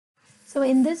So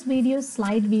in this video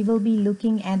slide, we will be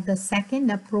looking at the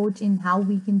second approach in how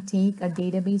we can take a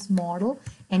database model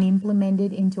and implement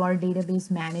it into our database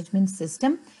management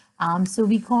system. So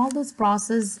we call this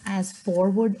process as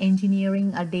forward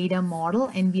engineering a data model,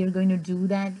 and we are going to do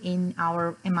that in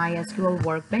our MySQL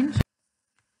workbench.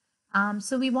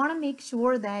 So we want to make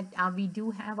sure that we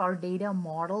do have our data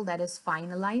model that is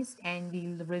finalized and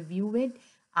we'll review it.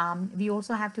 We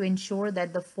also have to ensure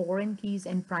that the foreign keys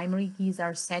and primary keys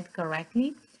are set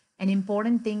correctly. An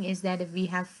important thing is that if we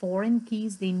have foreign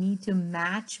keys, they need to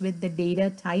match with the data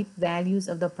type values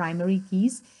of the primary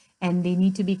keys, and they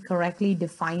need to be correctly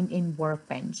defined in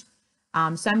Workbench.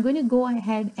 So I'm going to go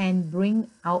ahead and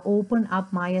open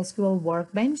up MySQL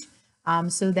Workbench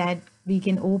so that we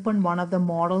can open one of the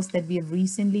models that we have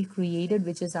recently created,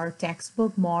 which is our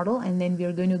textbook model. And then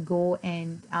we're going to go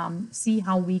and see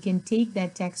how we can take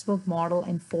that textbook model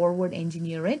and forward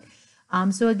engineer it.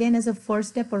 So again, as a first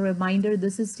step, a reminder,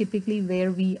 this is typically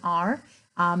where we are.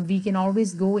 We can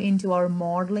always go into our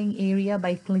modeling area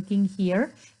by clicking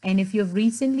here. And if you've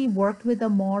recently worked with a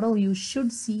model, you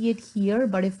should see it here.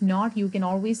 But if not, you can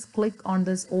always click on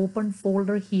this open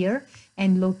folder here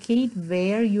and locate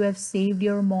where you have saved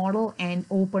your model and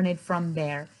open it from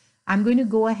there. I'm going to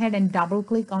go ahead and double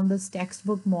click on this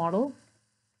textbook model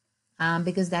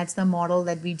because that's the model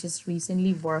that we just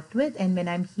recently worked with. And when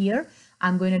I'm here,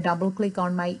 I'm going to double click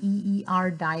on my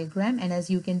EER diagram. And as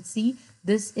you can see,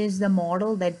 this is the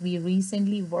model that we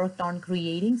recently worked on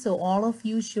creating. So all of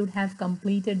you should have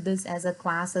completed this as a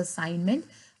class assignment.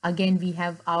 Again, we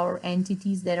have our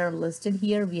entities that are listed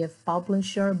here. We have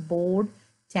publisher, board,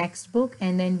 textbook,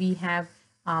 and then we have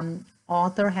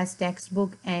author has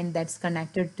textbook, and that's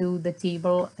connected to the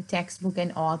table textbook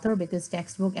and author because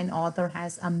textbook and author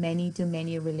has a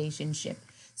many-to-many relationship.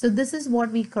 So this is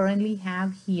what we currently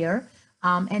have here.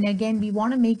 And again, we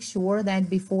want to make sure that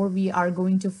before we are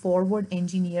going to forward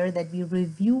engineer that we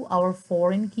review our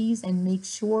foreign keys and make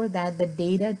sure that the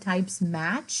data types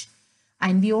match.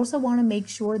 And we also want to make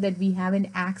sure that we haven't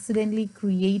accidentally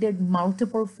created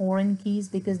multiple foreign keys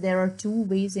because there are two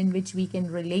ways in which we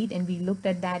can relate. And we looked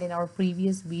at that in our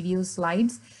previous video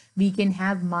slides. We can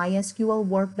have MySQL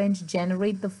Workbench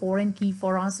generate the foreign key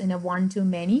for us in a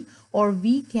one-to-many, or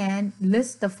we can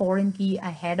list the foreign key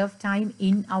ahead of time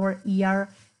in our ER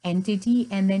entity,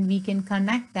 and then we can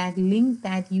connect that, link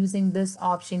that using this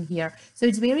option here. So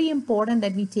it's very important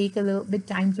that we take a little bit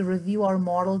time to review our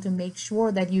model to make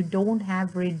sure that you don't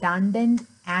have redundant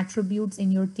attributes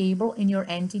in your table, in your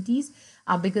entities,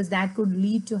 because that could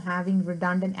lead to having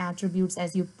redundant attributes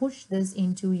as you push this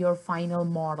into your final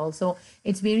model. So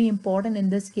it's very important.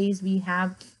 In this case, we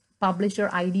have publisher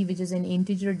ID, which is an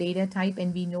integer data type,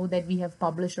 and we know that we have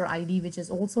publisher ID, which is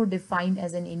also defined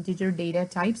as an integer data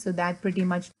type. So that pretty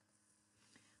much.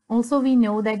 Also, we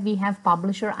know that we have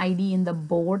publisher ID in the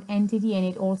board entity, and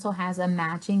it also has a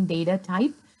matching data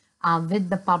type with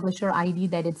the publisher ID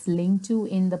that it's linked to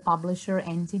in the publisher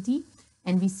entity.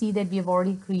 And we see that we have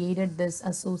already created this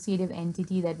associative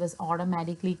entity that was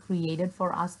automatically created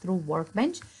for us through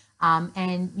Workbench.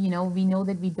 And we know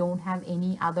that we don't have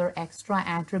any other extra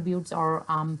attributes or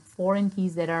foreign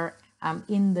keys that are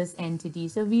in this entity.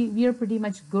 So we are pretty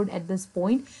much good at this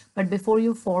point. But before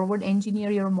you forward engineer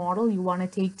your model, you want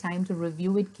to take time to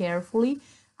review it carefully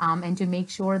and to make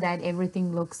sure that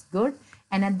everything looks good.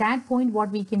 And at that point, what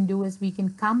we can do is we can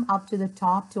come up to the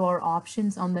top to our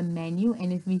options on the menu.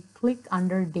 And if we click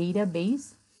under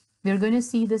database, we're going to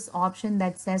see this option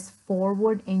that says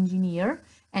forward engineer.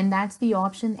 And that's the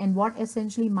option. And what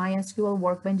essentially MySQL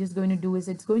Workbench is going to do is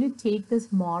it's going to take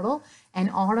this model and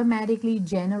automatically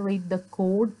generate the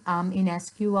code in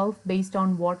SQL based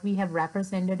on what we have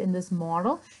represented in this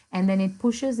model. And then it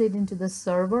pushes it into the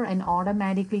server and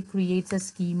automatically creates a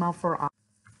schema for us.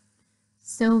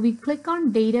 So we click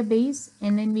on database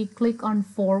and then we click on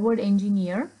forward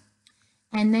engineer.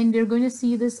 And then we're going to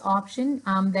see this option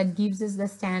that gives us the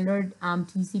standard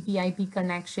TCP IP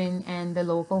connection and the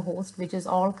local host, which is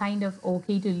all kind of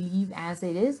okay to leave as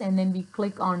it is. And then we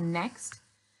click on next.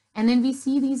 And then we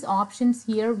see these options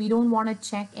here. We don't want to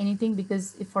check anything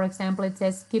because if, for example, it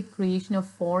says skip creation of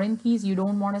foreign keys, you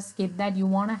don't want to skip that. You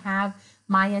want to have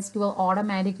MySQL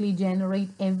automatically generate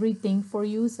everything for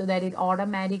you so that it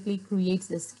automatically creates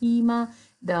the schema,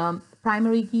 the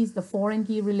primary keys, the foreign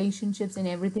key relationships, and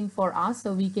everything for us.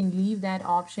 So we can leave that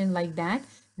option like that.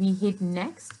 We hit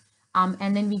next.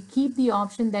 And then we keep the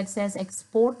option that says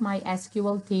export my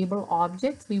SQL table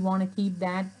objects. We want to keep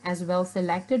that as well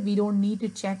selected. We don't need to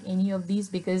check any of these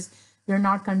because we're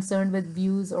not concerned with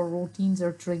views or routines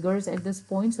or triggers at this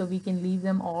point. So we can leave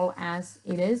them all as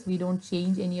it is. We don't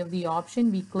change any of the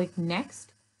option. We click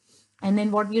next. And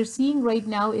then what you're seeing right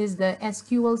now is the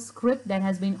SQL script that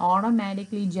has been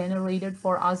automatically generated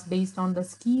for us based on the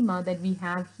schema that we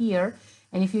have here.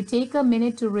 And if you take a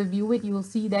minute to review it, you will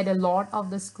see that a lot of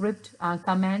the script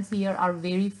commands here are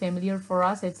very familiar for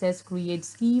us. It says create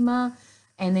schema,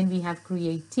 and then we have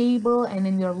create table, and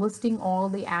then we are listing all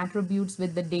the attributes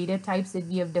with the data types that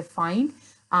we have defined.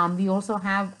 We also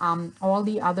have all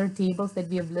the other tables that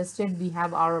we have listed. We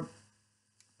have our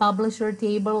publisher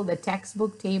table, the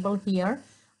textbook table here.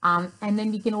 And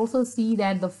then we can also see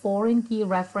that the foreign key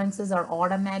references are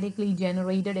automatically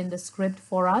generated in the script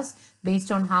for us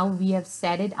based on how we have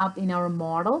set it up in our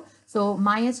model. So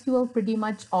MySQL pretty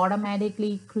much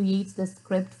automatically creates the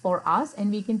script for us,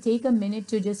 and we can take a minute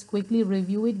to just quickly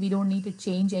review it. We don't need to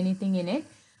change anything in it.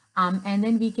 And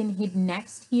then we can hit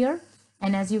next here.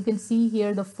 And as you can see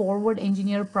here, the forward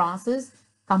engineer process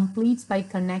completes by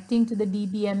connecting to the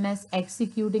DBMS,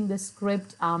 executing the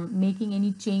script, making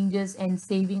any changes, and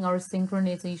saving our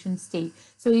synchronization state.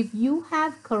 So if you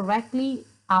have correctly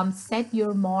set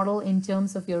your model in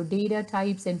terms of your data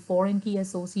types and foreign key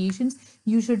associations,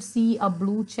 you should see a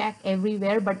blue check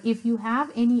everywhere. But if you have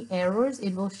any errors,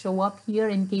 it will show up here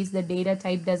in case the data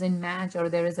type doesn't match or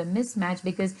there is a mismatch,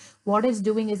 because what it's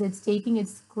doing is it's taking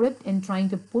its script and trying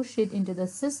to push it into the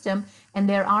system, and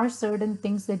there are certain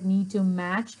things that need to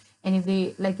match. And if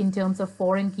they, like in terms of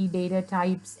foreign key data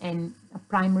types and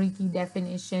primary key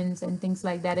definitions and things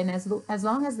like that, and as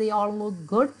long as they all look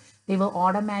good, they will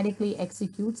automatically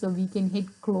execute. So we can hit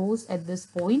close at this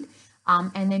point,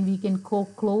 and then we can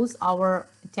close our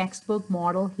textbook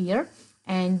model here,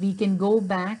 and we can go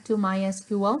back to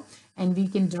MySQL and we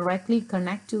can directly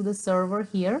connect to the server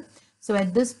here. So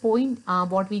at this point,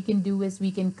 what we can do is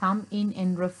we can come in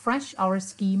and refresh our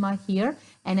schema here.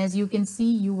 And as you can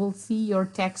see, you will see your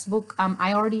textbook.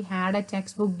 I already had a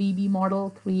textbook DB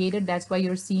model created. That's why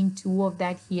you're seeing two of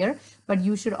that here. But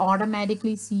you should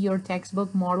automatically see your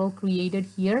textbook model created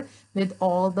here with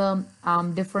all the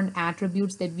different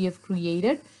attributes that we have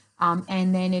created.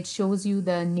 And then it shows you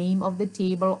the name of the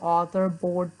table, author,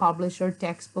 board, publisher,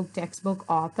 textbook,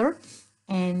 author.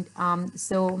 And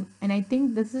and I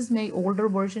think this is my older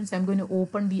version, so I'm going to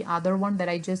open the other one that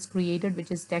I just created,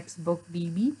 which is textbook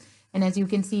DB. And as you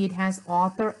can see, it has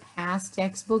author has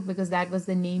textbook because that was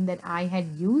the name that I had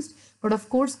used. But of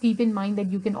course, keep in mind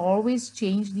that you can always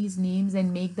change these names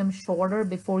and make them shorter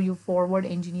before you forward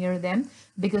engineer them,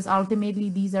 because ultimately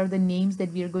these are the names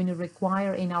that we are going to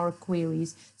require in our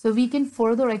queries. So we can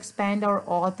further expand our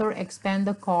author, expand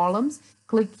the columns.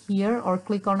 Click here or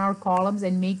click on our columns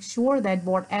and make sure that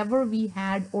whatever we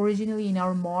had originally in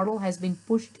our model has been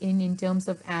pushed in terms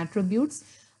of attributes,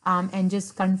 and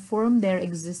just confirm their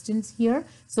existence here.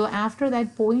 So after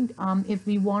that point, if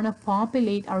we want to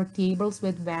populate our tables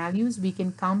with values, we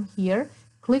can come here,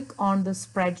 click on the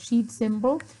spreadsheet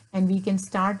symbol, and we can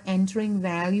start entering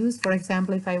values. For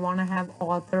example, if I want to have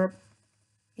author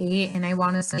A and I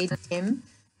want to say Tim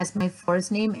as my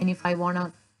first name, and if I want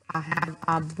to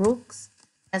have Brooks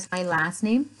as my last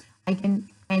name, I can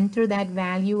enter that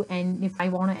value, and if I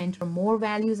want to enter more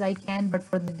values I can, but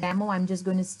for the demo I'm just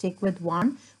going to stick with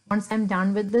one. Once I'm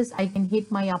done with this, I can hit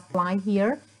my apply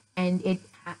here, and it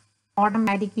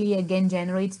automatically again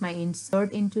generates my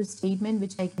insert into statement,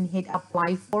 which I can hit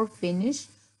apply for, finish,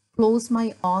 close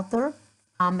my author,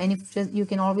 and if you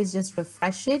can always just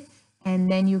refresh it,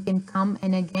 and then you can come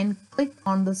and again click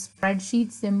on the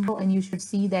spreadsheet symbol, and you should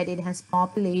see that it has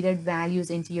populated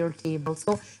values into your table.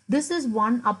 So this is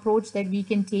one approach that we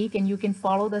can take, and you can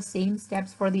follow the same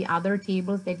steps for the other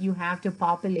tables that you have to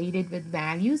populate it with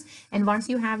values. And once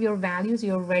you have your values,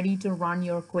 you're ready to run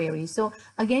your query. So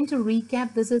again, to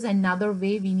recap, this is another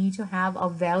way we need to have a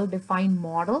well-defined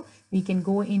model. We can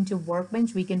go into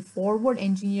Workbench, we can forward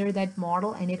engineer that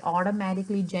model, and it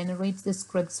automatically generates the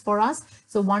scripts for us.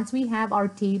 So once we have our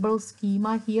table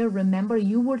schema here, remember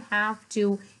you would have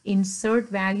to insert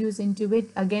values into it.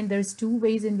 Again, there's two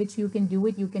ways in which you can do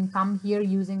it. You can come here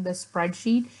using the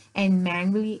spreadsheet and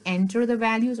manually enter the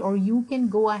values, or you can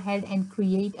go ahead and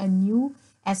create a new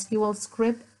SQL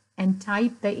script and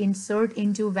type the insert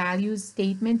into values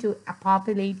statement to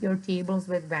populate your tables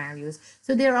with values.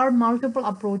 So there are multiple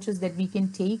approaches that we can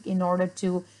take in order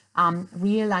to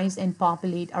realize and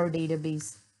populate our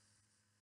database.